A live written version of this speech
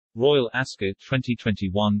Royal Ascot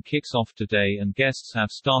 2021 kicks off today and guests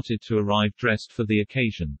have started to arrive dressed for the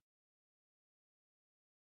occasion.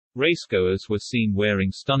 Racegoers were seen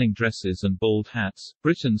wearing stunning dresses and bold hats.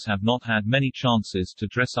 Britons have not had many chances to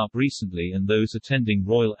dress up recently, and those attending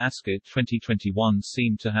Royal Ascot 2021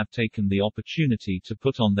 seem to have taken the opportunity to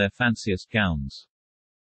put on their fanciest gowns.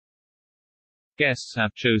 Guests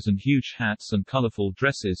have chosen huge hats and colourful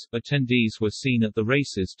dresses. Attendees were seen at the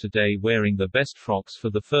races today wearing their best frocks for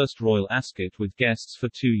the first Royal Ascot with guests for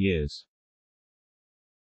 2 years.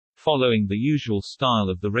 Following the usual style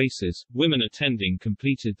of the races, women attending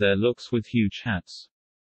completed their looks with huge hats.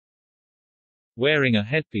 Wearing a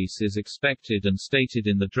headpiece is expected and stated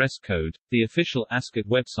in the dress code. The official Ascot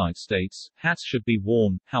website states, hats should be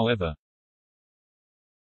worn, however.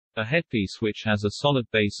 A headpiece which has a solid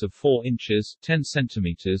base of 4 inches 10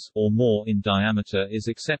 centimeters or more in diameter is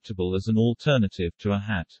acceptable as an alternative to a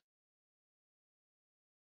hat.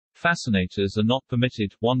 Fascinators are not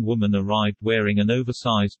permitted. One woman arrived wearing an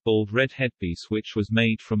oversized bold red headpiece which was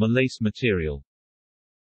made from a lace material.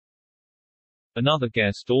 Another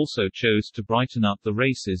guest also chose to brighten up the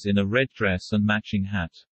races in a red dress and matching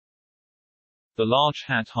hat. The large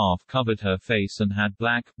hat half covered her face and had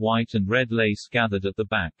black, white and red lace gathered at the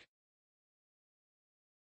back.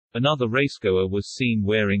 Another racegoer was seen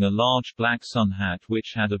wearing a large black sun hat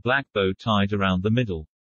which had a black bow tied around the middle.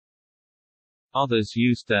 Others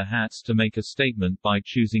used their hats to make a statement by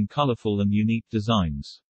choosing colorful and unique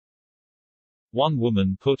designs. One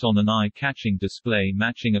woman put on an eye-catching display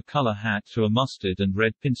matching a color hat to a mustard and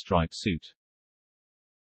red pinstripe suit.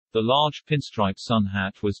 The large pinstripe sun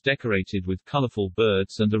hat was decorated with colorful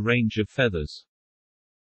birds and a range of feathers.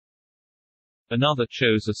 Another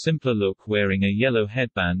chose a simpler look wearing a yellow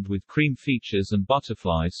headband with cream features and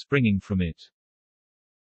butterflies springing from it.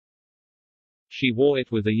 She wore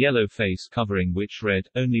it with a yellow face covering which read,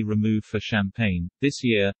 "Only remove for champagne." This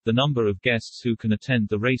year, the number of guests who can attend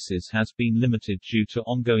the races has been limited due to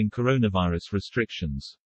ongoing coronavirus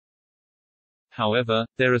restrictions. However,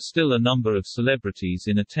 there are still a number of celebrities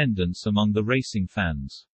in attendance among the racing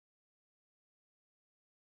fans.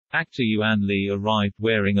 Actor Yuan Li arrived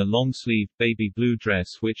wearing a long-sleeved baby blue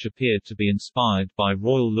dress which appeared to be inspired by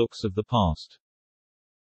royal looks of the past.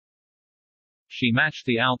 She matched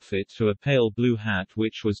the outfit to a pale blue hat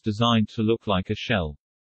which was designed to look like a shell.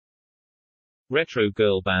 Retro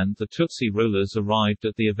girl band the Tootsie Rollers arrived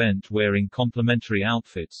at the event wearing complementary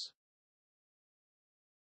outfits.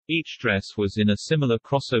 Each dress was in a similar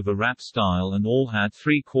crossover wrap style and all had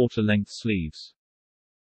 3/4 length sleeves.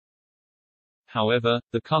 However,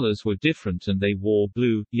 the colors were different and they wore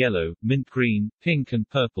blue, yellow, mint green, pink and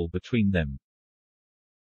purple between them.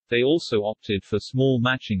 They also opted for small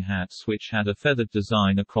matching hats which had a feathered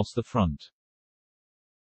design across the front.